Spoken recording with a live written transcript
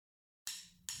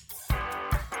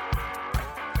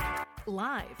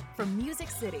Live from Music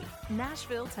City,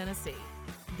 Nashville, Tennessee.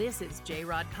 This is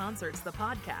J-Rod Concerts, the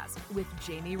podcast with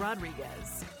Jamie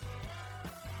Rodriguez.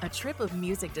 A trip of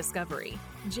music discovery.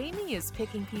 Jamie is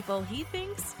picking people he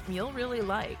thinks you'll really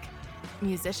like.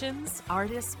 Musicians,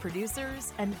 artists,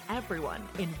 producers, and everyone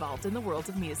involved in the world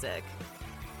of music.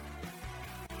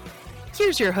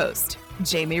 Here's your host,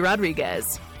 Jamie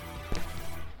Rodriguez.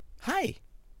 Hi,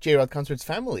 J-Rod Concerts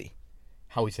family.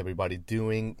 How is everybody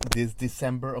doing this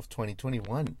December of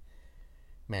 2021?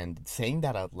 Man, saying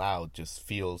that out loud just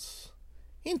feels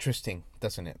interesting,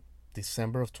 doesn't it?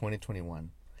 December of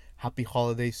 2021. Happy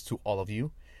holidays to all of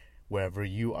you, wherever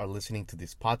you are listening to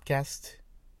this podcast.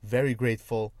 Very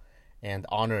grateful and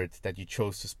honored that you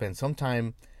chose to spend some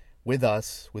time with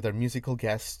us, with our musical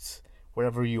guests,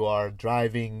 wherever you are,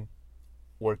 driving,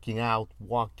 working out,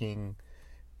 walking,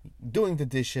 doing the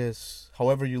dishes,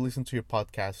 however you listen to your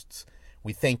podcasts.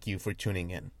 We thank you for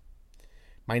tuning in.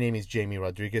 My name is Jamie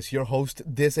Rodriguez, your host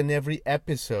this and every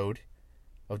episode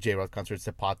of J-Rod Concerts,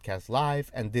 the podcast live,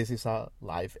 and this is a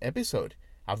live episode,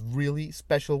 a really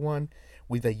special one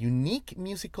with a unique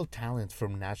musical talent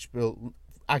from Nashville,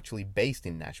 actually based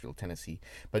in Nashville, Tennessee,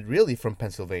 but really from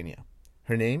Pennsylvania.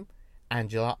 Her name,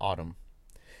 Angela Autumn.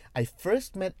 I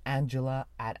first met Angela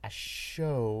at a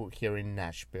show here in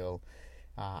Nashville.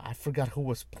 I forgot who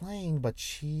was playing, but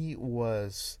she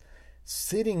was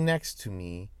sitting next to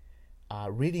me,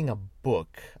 reading a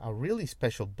book, a really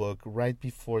special book, right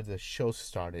before the show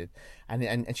started.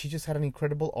 And she just had an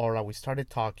incredible aura. We started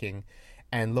talking,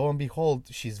 and lo and behold,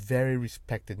 she's a very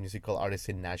respected musical artist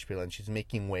in Nashville, and she's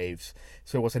making waves.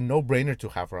 So it was a no-brainer to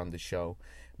have her on the show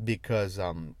because,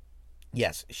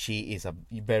 yes, she is a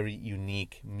very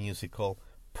unique musical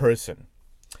person.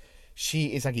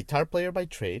 She is a guitar player by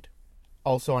trade,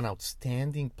 also an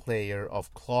outstanding player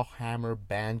of clawhammer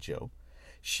banjo.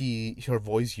 Her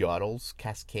voice yodels,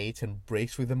 cascades, and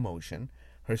breaks with emotion.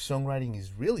 Her songwriting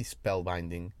is really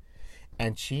spellbinding.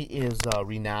 And she is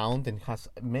renowned and has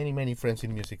many, many friends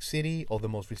in Music City. All the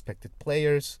most respected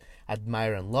players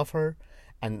admire and love her.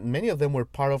 And many of them were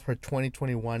part of her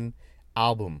 2021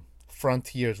 album,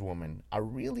 Frontiers Woman. A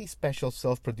really special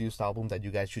self-produced album that you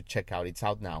guys should check out. It's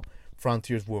out now,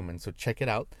 Frontiers Woman. So check it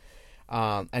out.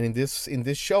 And in this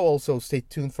show also, stay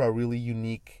tuned for a really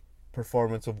unique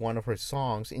performance of one of her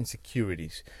songs,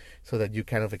 Insecurities, so that you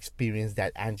kind of experience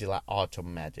that Angela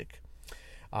Autumn magic.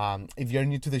 If you're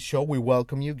new to the show, we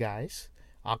welcome you guys.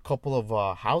 A couple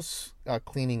of house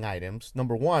cleaning items.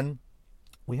 Number one,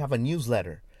 we have a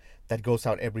newsletter that goes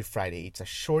out every Friday. It's a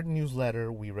short newsletter.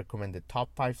 We recommend the top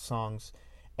 5 songs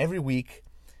every week.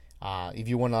 If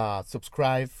you want to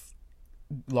subscribe,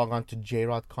 log on to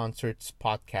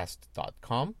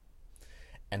jrodconcertspodcast.com.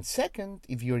 And second,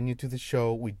 if you're new to the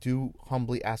show, we do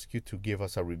humbly ask you to give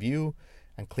us a review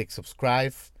and click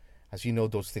subscribe. As you know,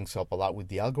 those things help a lot with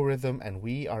the algorithm, and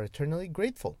we are eternally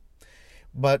grateful.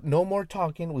 But no more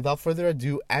talking. Without further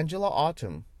ado, Angela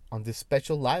Autumn on this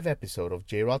special live episode of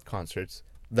J-Rod Concerts,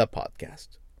 the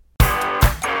podcast.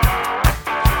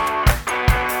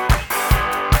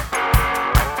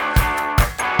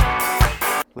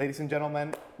 Ladies and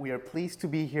gentlemen, we are pleased to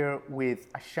be here with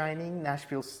a shining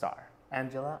Nashville star,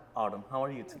 Angela Autumn. How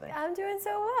are you today? I'm doing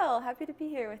so well. Happy to be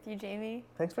here with you, Jamie.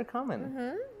 Thanks for coming.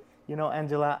 Mm-hmm. You know,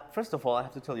 Angela, first of all, I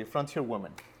have to tell you, Frontier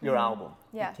Woman, your album.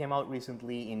 Yeah. It came out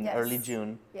recently in early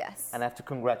June. Yes. And I have to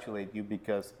congratulate you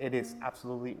because it is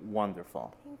absolutely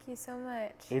wonderful. Thank you so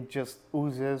much. It just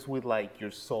oozes with, like,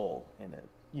 your soul in it.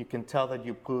 You can tell that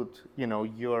you put, you know,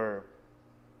 your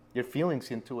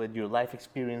feelings into it, your life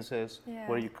experiences,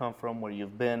 where you come from, where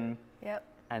you've been. Yep.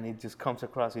 And it just comes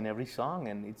across in every song,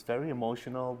 and it's very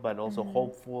emotional, but also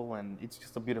hopeful, and it's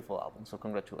just a beautiful album. So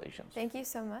congratulations. Thank you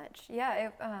so much.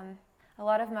 Yeah, a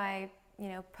lot of my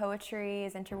poetry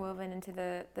is interwoven into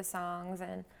the songs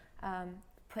and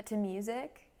put to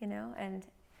music, and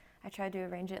I tried to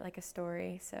arrange it like a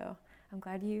story. So I'm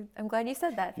glad you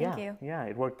said that. Thank you. Yeah,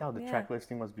 it worked out. The track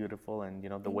listing was beautiful, and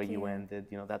the way you ended,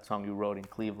 that song you wrote in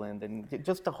Cleveland, and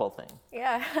just the whole thing.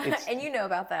 Yeah, and you know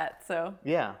about that, so.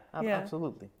 Yeah,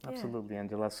 absolutely,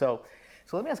 Angela. So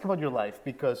let me ask about your life,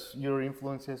 because your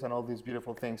influences and all these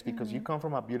beautiful things, because you come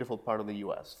from a beautiful part of the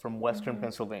U.S., from Western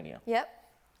Pennsylvania. Yep.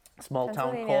 Small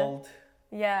town called.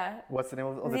 Yeah. What's the name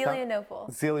of the Zelienople. town?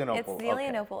 Zelienople. It's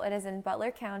Zelienople. Okay. It is in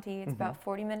Butler County. It's about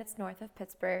 40 minutes north of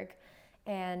Pittsburgh.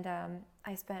 And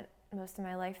I spent most of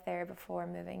my life there before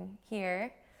moving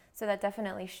here. So that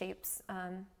definitely shapes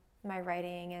my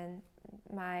writing and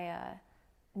my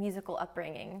musical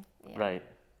upbringing. Right.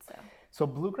 So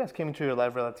bluegrass came into your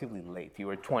life relatively late. You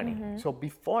were 20. So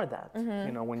before that,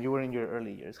 when you were in your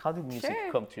early years, how did music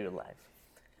come to your life?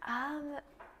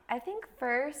 I think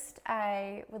first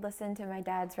I would listen to my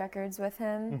dad's records with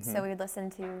him. So we would listen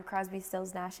to Crosby,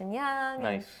 Stills, Nash and Young,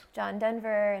 and John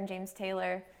Denver and James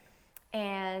Taylor.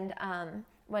 And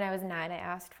when I was 9, I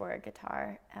asked for a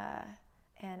guitar,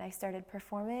 and I started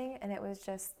performing, and it was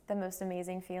just the most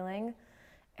amazing feeling,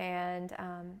 and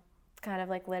kind of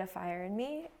like lit a fire in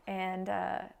me, and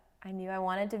I knew I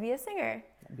wanted to be a singer.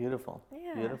 Beautiful.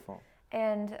 Yeah. Beautiful.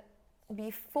 And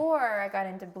before I got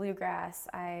into bluegrass,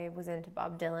 I was into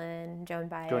Bob Dylan, Joan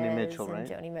Baez, Joni Mitchell, and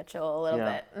right? Joni Mitchell a little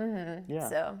bit. Yeah.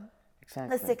 So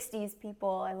Exactly. the 60s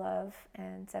people I love,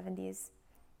 and 70s.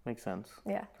 Makes sense.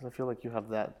 Yeah. Because I feel like you have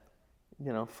that,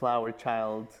 flower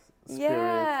child spirit,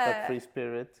 that free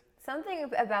spirit. Something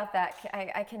about that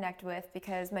I connect with,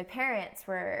 because my parents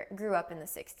grew up in the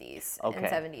 60s and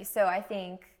 70s. So I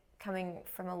think coming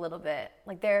from a little bit,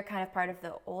 like they're kind of part of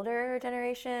the older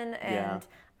generation, and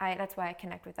that's why I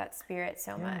connect with that spirit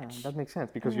so much. That makes sense,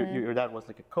 because your dad was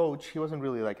like a coach. He wasn't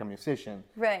really like a musician,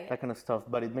 right? That kind of stuff.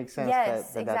 But it makes sense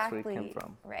yes, that exactly. that's where he came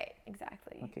from. Right,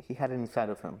 exactly. Okay, he had it inside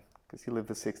of him because he lived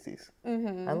the 60s.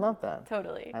 I love that.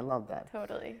 Totally. I love that.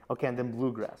 Totally. Okay, and then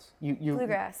bluegrass.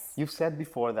 Bluegrass. You've said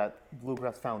before that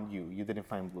bluegrass found you. You didn't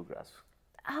find bluegrass.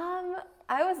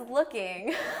 I was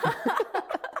looking.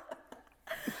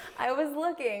 I was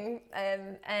looking,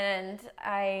 and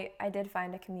I did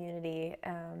find a community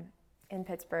in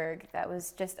Pittsburgh that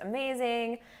was just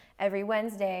amazing. Every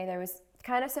Wednesday, there was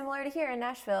kind of similar to here in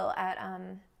Nashville at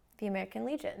the American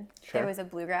Legion. Sure. There was a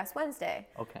Bluegrass Wednesday.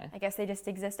 Okay. I guess they just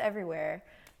exist everywhere.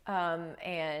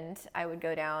 And I would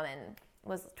go down, and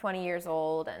was 20 years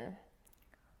old, and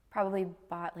probably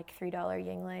bought like $3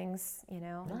 Yinglings,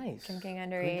 Nice. drinking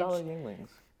underage. $3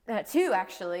 Yinglings. 2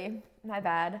 actually, my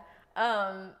bad.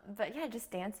 But yeah, just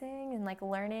dancing and like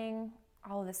learning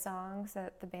all of the songs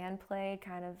that the band played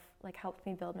kind of like helped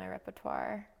me build my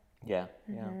repertoire. Yeah,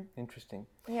 interesting.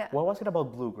 Yeah. What was it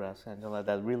about bluegrass, Angela,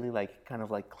 that really like kind of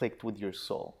like clicked with your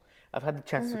soul? I've had the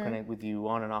chance to connect with you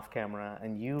on and off camera,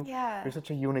 and you're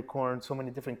such a unicorn, so many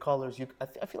different colors.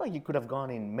 I feel like you could have gone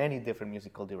in many different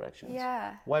musical directions.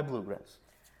 Yeah. Why bluegrass?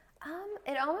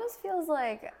 It almost feels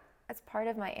like it's part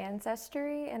of my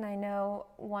ancestry, and I know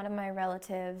one of my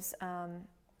relatives,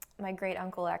 my great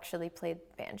uncle actually played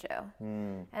banjo.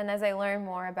 And as I learn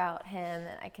more about him,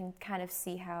 I can kind of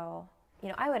see how,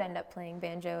 I would end up playing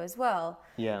banjo as well.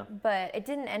 Yeah. But it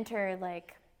didn't enter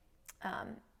like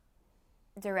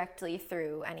directly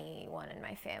through anyone in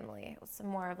my family. It was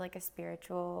more of like a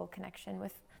spiritual connection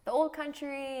with the old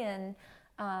country, and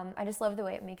I just love the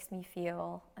way it makes me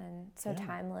feel, and so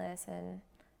timeless, and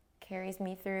carries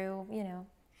me through,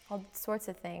 all sorts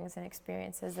of things and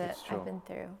experiences that I've been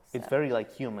through. So. It's very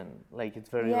like human, like it's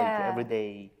very like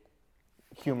everyday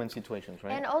human situations,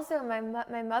 right? And also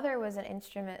my mother was an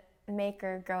instrument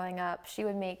maker growing up. She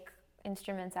would make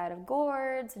instruments out of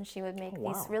gourds, and she would make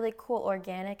these really cool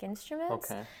organic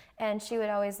instruments. Okay. And she would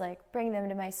always like bring them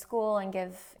to my school and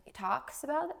give talks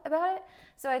about it.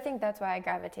 So I think that's why I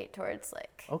gravitate towards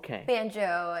like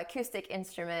banjo, acoustic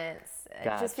instruments. It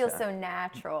just feels so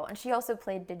natural. And she also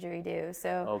played didgeridoo.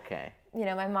 So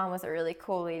my mom was a really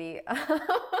cool lady.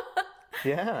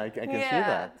 Yeah, I can see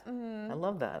that. I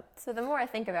love that. So the more I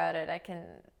think about it, I can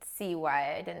see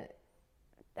why I didn't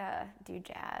do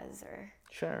jazz or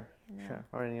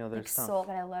or any other stuff. Soul,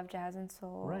 but I love jazz and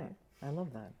soul. Right, I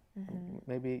love that.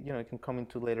 Maybe it can come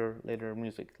into later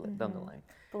music down the line.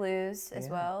 Blues as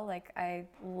well. Like I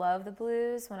love the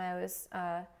blues. When I was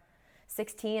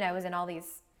 16, I was in all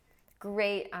these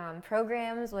great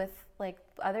programs with like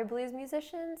other blues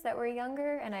musicians that were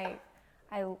younger, and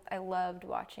I loved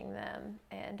watching them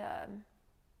and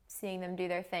seeing them do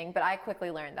their thing. But I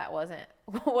quickly learned that wasn't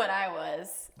what I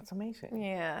was. That's amazing.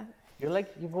 Yeah.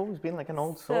 You've always been like an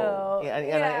old soul.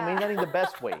 And I mean that in the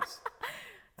best ways.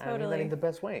 Totally. I mean that in the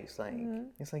best ways. Like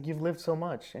it's like you've lived so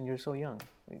much and you're so young.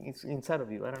 It's inside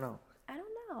of you. I don't know.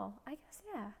 I guess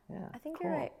Yeah. I think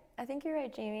you're right. I think you're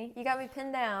right, Jamie. You got me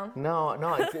pinned down. No,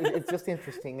 it's just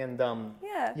interesting, and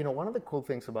one of the cool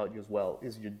things about you as well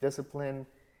is your discipline,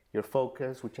 your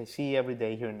focus, which I see every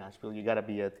day here in Nashville. You gotta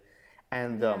be it,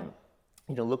 and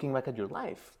looking back at your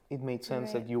life, it made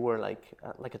sense that you were like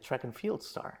a track and field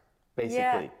star,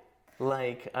 basically,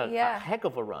 like a heck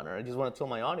of a runner. I just want to tell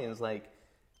my audience, like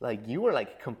you were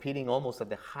like competing almost at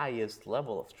the highest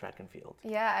level of track and field.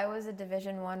 Yeah, I was a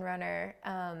Division I runner,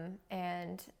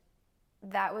 and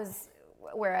that was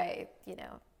where I,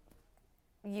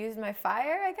 used my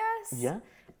fire, I guess. Yeah.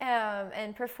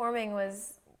 And performing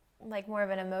was like more of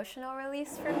an emotional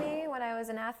release for me when I was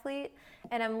an athlete,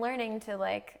 and I'm learning to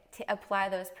apply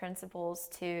those principles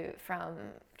from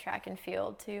track and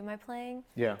field to my playing.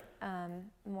 Yeah.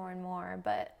 More and more,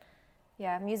 but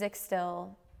Yeah, music's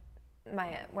still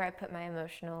where I put my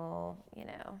emotional,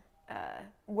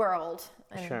 world.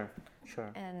 And,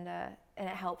 Sure. And it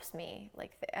helps me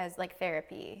as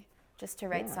therapy, just to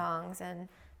write songs and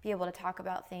be able to talk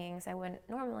about things I wouldn't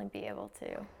normally be able to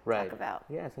talk about.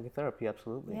 Yeah, it's like a therapy,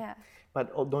 absolutely. Yeah. But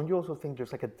don't you also think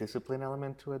there's like a discipline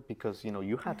element to it? Because,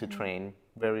 you have to train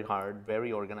very hard,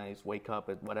 very organized, wake up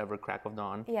at whatever crack of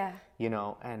dawn. Yeah.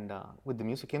 And with the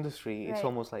music industry, it's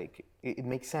almost like it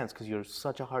makes sense because you're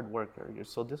such a hard worker.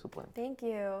 You're so disciplined. Thank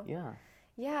you. Yeah.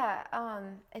 Yeah,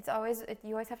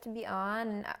 you always have to be on,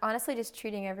 and honestly just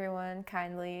treating everyone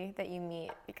kindly that you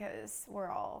meet, because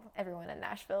everyone in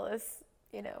Nashville is,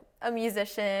 a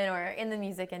musician or in the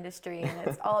music industry, and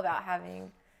it's all about having,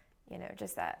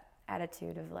 just that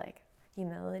attitude of like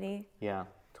humility. Yeah,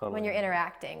 totally. When you're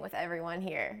interacting with everyone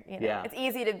here, Yeah. It's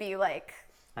easy to be like...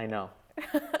 I know.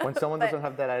 When someone doesn't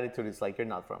have that attitude, it's like, you're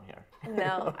not from here.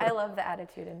 No, I love the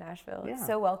attitude in Nashville. It's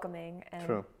so welcoming. And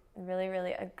True. Really,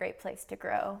 really a great place to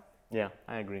grow. Yeah,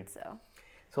 I agree.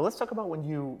 So let's talk about when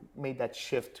you made that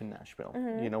shift to Nashville.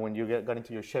 When you got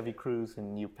into your Chevy Cruze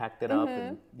and you packed it up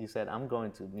and you said, I'm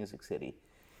going to Music City.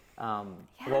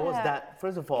 What was that?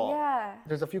 First of all,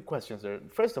 there's a few questions there.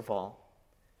 First of all,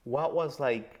 what was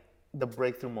like the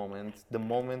breakthrough moment, the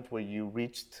moment where you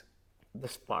reached the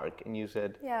spark and you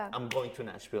said, I'm going to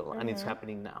Nashville and it's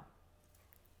happening now?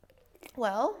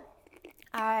 Well,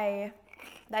 I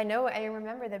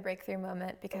remember the breakthrough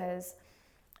moment because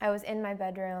I was in my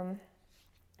bedroom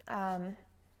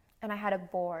and I had a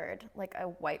board, like a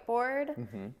whiteboard,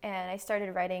 and I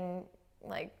started writing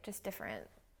like just different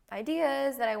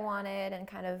ideas that I wanted and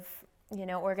kind of,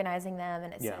 organizing them,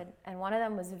 and it said, and one of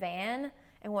them was van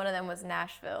and one of them was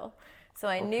Nashville. So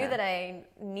I knew that I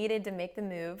needed to make the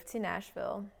move to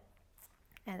Nashville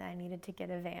and I needed to get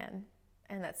a van.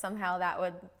 And that somehow that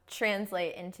would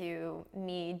translate into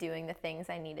me doing the things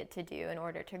I needed to do in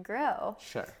order to grow.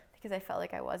 Sure. Because I felt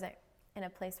like I wasn't in a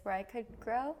place where I could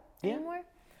grow anymore.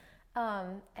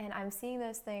 And I'm seeing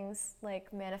those things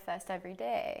like manifest every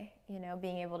day,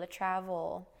 being able to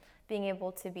travel, being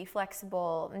able to be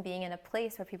flexible, and being in a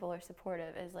place where people are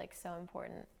supportive is like so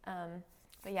important.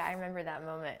 But yeah, I remember that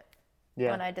moment.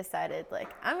 When I decided, like,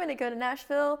 I'm going to go to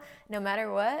Nashville no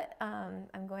matter what.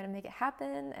 I'm going to make it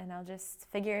happen, and I'll just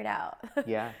figure it out.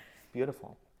 Yeah,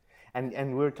 beautiful. And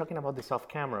we were talking about this off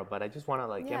camera, but I just want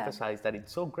to emphasize that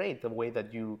it's so great the way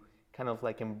that you kind of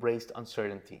like embraced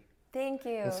uncertainty. Thank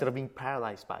you. Instead of being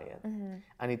paralyzed by it.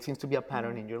 And it seems to be a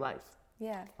pattern in your life.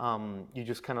 Yeah. You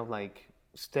just kind of like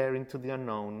stare into the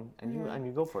unknown and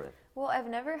you go for it. Well, I've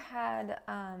never had,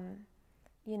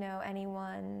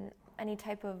 any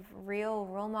type of real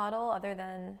role model other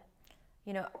than,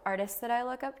 artists that I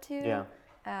look up to.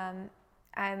 Yeah.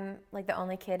 I'm like the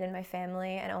only kid in my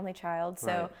family and only child,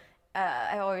 so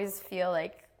I always feel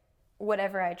like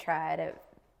whatever I tried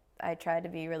to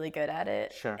be really good at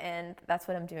it. Sure. And that's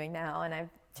what I'm doing now, and I've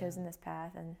chosen this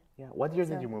path. And what year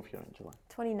did you move here in July?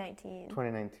 2019.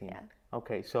 2019. Yeah.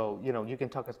 Okay, so you can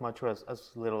talk as much or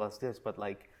as little as this, but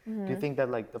like, do you think that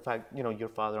like the fact your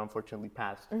father unfortunately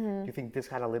passed, do you think this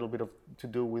had a little bit to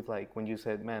do with like when you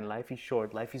said, man, life is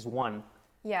short, life is one.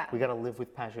 Yeah. We gotta live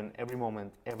with passion every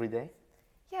moment, every day.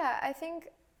 Yeah, I think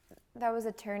that was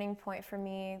a turning point for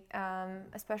me,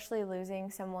 especially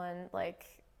losing someone like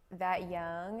that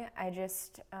young. I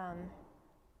just,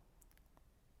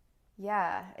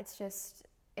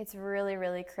 it's really,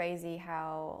 really crazy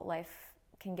how life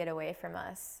can get away from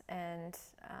us. And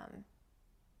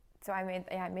so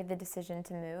I made the decision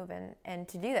to move and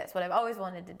to do this, what I've always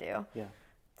wanted to do. Yeah.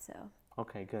 So.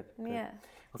 Okay, good. Yeah.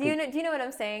 Okay. Do you know what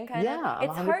I'm saying? Kind of?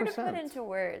 It's 100%. hard to put into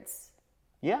words.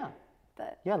 Yeah.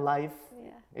 But. Yeah, life.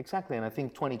 Yeah. Exactly, and I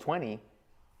think 2020.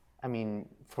 I mean,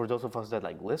 for those of us that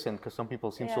like listen, because some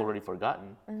people seem already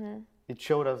forgotten, it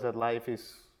showed us that life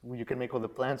is. You can make all the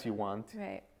plans you want.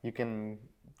 Right. You can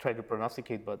try to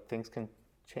prognosticate, but things can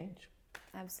change.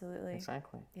 Absolutely.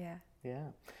 Exactly. Yeah.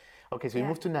 Yeah. Okay, so you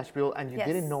moved to Nashville and you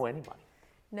didn't know anybody.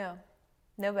 No,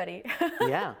 nobody.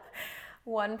 Yeah.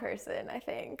 One person, I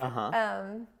think.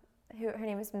 Her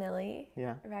name is Millie.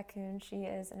 Yeah. Raccoon. She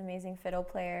is an amazing fiddle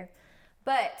player.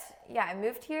 But yeah, I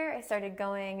moved here. I started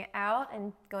going out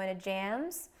and going to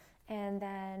jams, and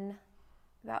then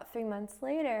about 3 months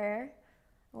later,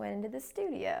 I went into the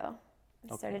studio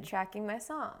and started tracking my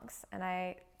songs. And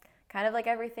I, kind of like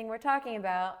everything we're talking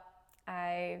about,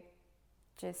 I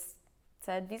just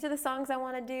said, these are the songs I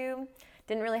want to do.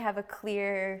 Didn't really have a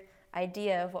clear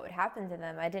idea of what would happen to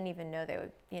them. I didn't even know they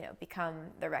would, become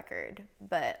the record.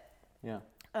 But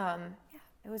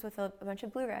it was with a bunch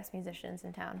of bluegrass musicians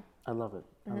in town. I love it.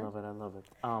 I love it.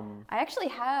 I actually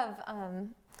have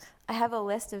I have a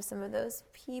list of some of those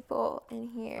people in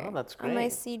here. Oh, that's On my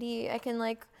great. CD. I can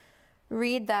like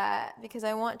read that because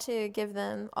I want to give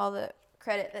them all the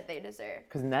credit that they deserve.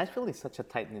 Because Nashville is such a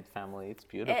tight-knit family. It's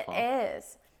beautiful. It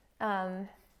is.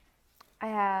 I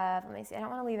have, let me see, I don't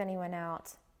want to leave anyone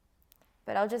out,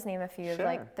 but I'll just name a few of Sure.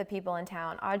 like the people in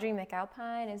town. Audrey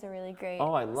McAlpine is a really great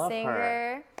Oh, I love singer.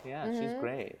 her. Yeah, she's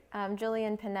great.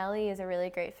 Julian Pinelli is a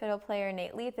really great fiddle player.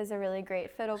 Nate Leith is a really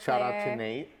great fiddle Shout player. out to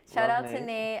Nate. Shout Love out to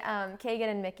Nate. Kagan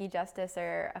and Mickey Justice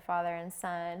are a father and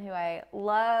son who I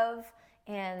love,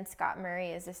 and Scott Murray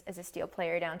is a steel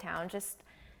player downtown. Just,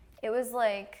 it was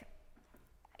like,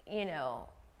 you know,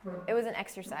 it was an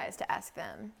exercise to ask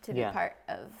them to be Yeah. part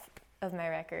of my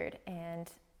record, and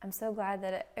I'm so glad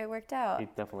that it worked out. It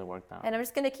definitely worked out. And I'm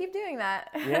just going to keep doing that.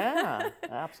 Yeah,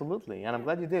 absolutely. And I'm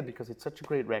glad you did because it's such a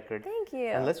great record. Thank you.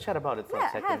 And let's chat about it for Yeah,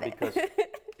 a second have it. because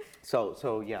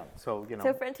so you know, So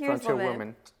Frontier's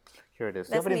Woman. Here it is.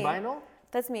 That's Do you have it in me. vinyl?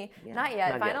 That's me. Yeah. Not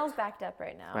yet. Not yet. Vinyl's backed up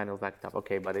right now. Vinyl's backed up.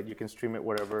 Okay, but you can stream it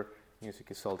wherever music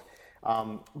is sold.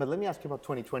 But let me ask you about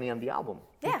 2020 and the album.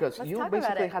 Yeah, because let's you talk about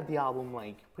basically it. had the album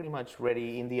like pretty much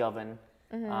ready in the oven,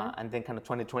 and then kind of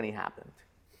 2020 happened.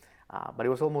 But it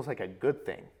was almost like a good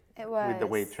thing. It was. With the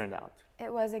way it turned out.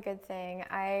 It was a good thing.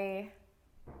 I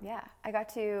got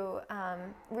to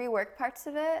rework parts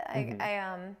of it.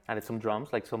 I Added some drums,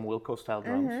 like some Wilco style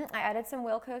drums. I added some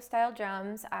Wilco style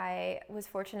drums. I was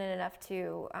fortunate enough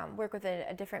to work with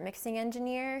a different mixing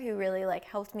engineer who really like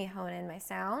helped me hone in my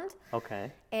sound.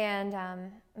 Okay. And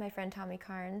my friend Tommy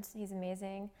Carnes, he's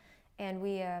amazing, and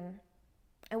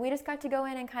we just got to go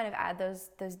in and kind of add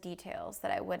those details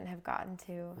that I wouldn't have gotten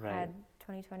to Right. had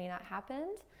 2020 not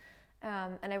happened.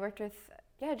 And I worked with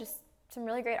just some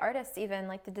really great artists, even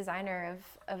like the designer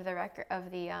of the record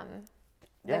of the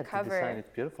cover. design, it's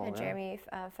beautiful. Yeah. Jeremy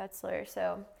Fetzler.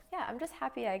 So yeah, I'm just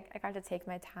happy I got to take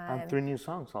my time. And 3 new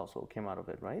songs also came out of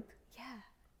it, right? Yeah,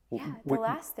 W- the w-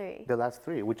 last 3. The last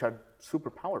 3, which are super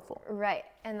powerful. Right,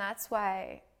 and that's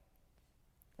why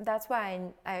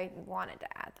I wanted to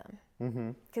add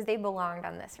them, because they belonged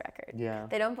on this record. Yeah.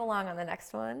 They don't belong on the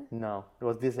next one. No, it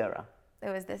was this era. It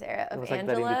was this era It of was like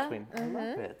Angela, that in between. I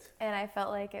love it. and I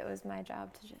felt like it was my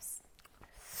job to just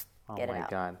Oh get it my out.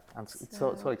 God. It's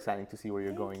so exciting to see where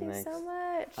you're going Thank you next. so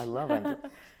much. I love it.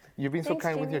 You've been so Thanks,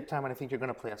 kind with your Jamie. time, and I think you're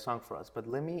going to play a song for us. But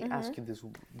let me ask you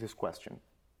this question.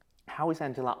 How is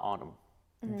Angela Autumn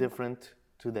different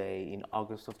today in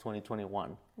August of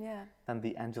 2021 Yeah. than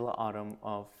the Angela Autumn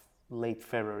of late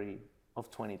February of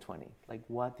 2020? Like,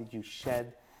 what did you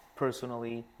shed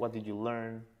personally? What did you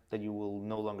learn that you will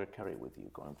no longer carry with you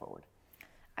going forward?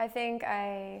 I think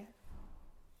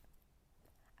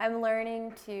I'm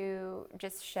learning to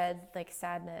just shed like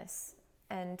sadness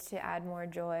and to add more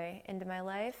joy into my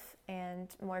life and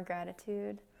more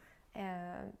gratitude.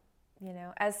 And you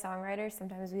know, as songwriters,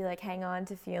 sometimes we like hang on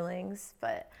to feelings,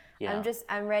 but Yeah.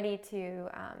 I'm ready to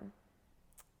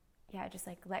just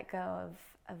like let go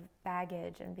of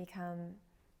baggage and become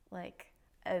like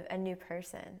a new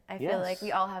person. I feel like Yes.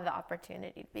 we all have the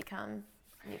opportunity to become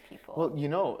new people. Well, you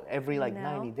know, every like You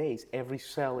 90 know? days, every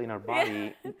cell in our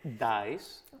body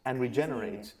dies and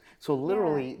regenerates. So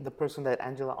literally, the person that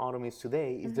Angela Autumn is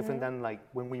today is different than like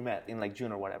when we met in like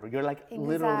June or whatever. You're like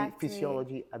literally Exactly.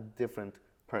 physiology a different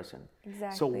person. So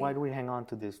Exactly. why do we hang on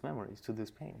to these memories, to this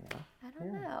pain? You know? I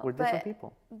don't know. We're different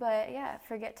people. But yeah,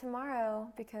 forget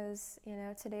tomorrow because, you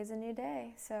know, today's a new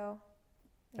day. So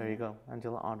There you go,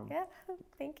 Angela Autumn. yeah,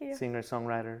 thank you. Singer,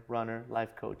 songwriter, runner,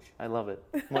 life coach. I love it.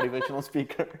 Motivational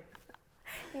speaker.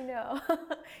 You know,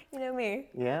 you know me.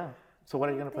 Yeah. So what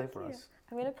are you going to play Thank for you. us?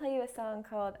 I'm going to play you a song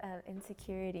called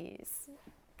Insecurities.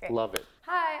 Great. Love it.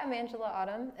 Hi, I'm Angela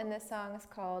Autumn, and this song is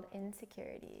called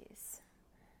Insecurities.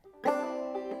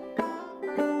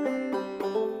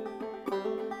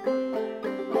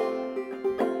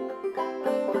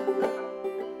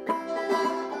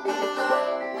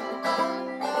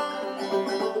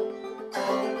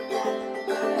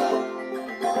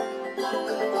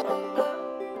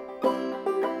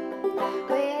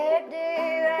 Where do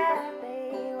I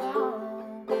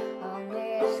belong on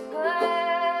this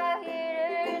quiet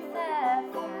earth I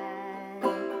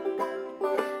find?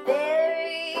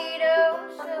 Buried oh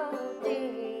so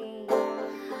deep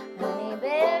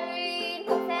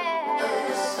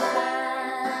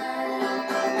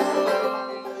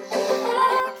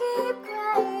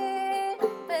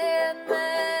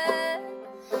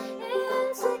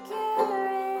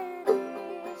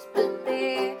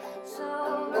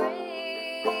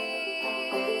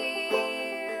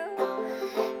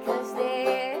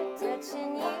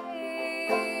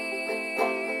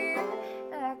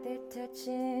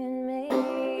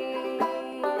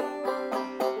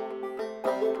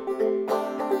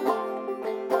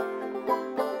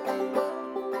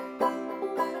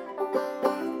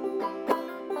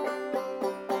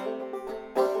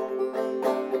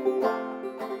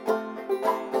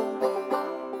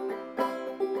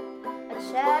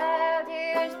child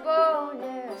is born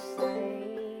to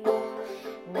slave,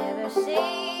 never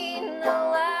seen the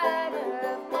light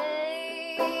of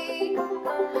day.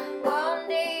 One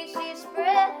day she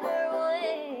spread her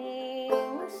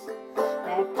wings,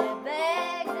 packed her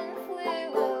bags and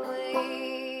flew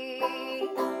away.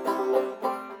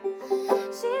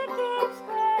 She keeps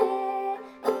crying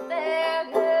about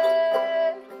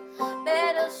her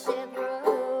battleship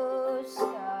rose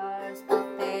stars, but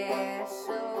they're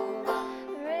so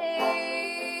real,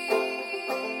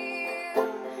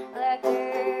 like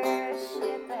her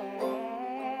ship at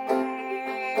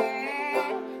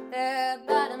the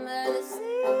bottom of the sea.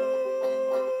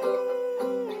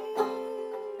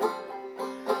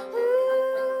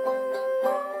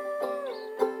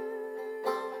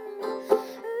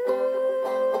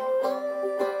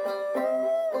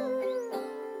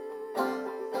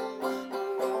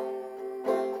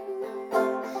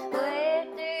 Where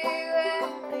do I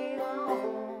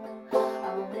belong?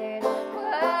 On this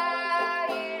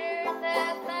quiet earth I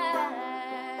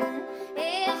find.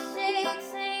 It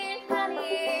shakes and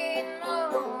honey and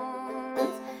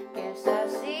moans. Guess I'll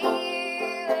see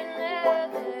you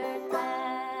another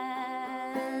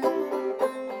time.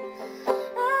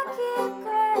 I keep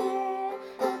crying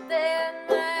about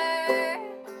my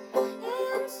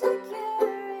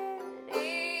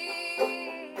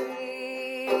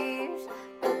insecurities,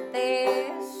 but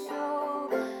they're so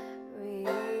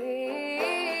real,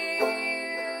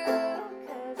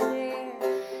 'cause they're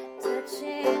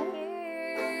touching you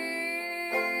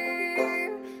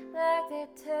like they're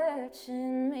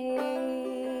touching me.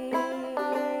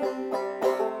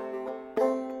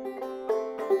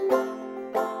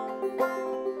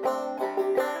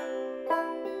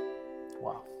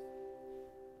 Wow.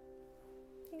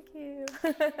 Thank you.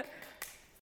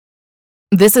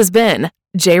 This has been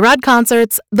J-Rod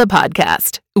Concerts, the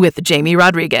podcast with Jamie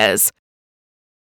Rodriguez.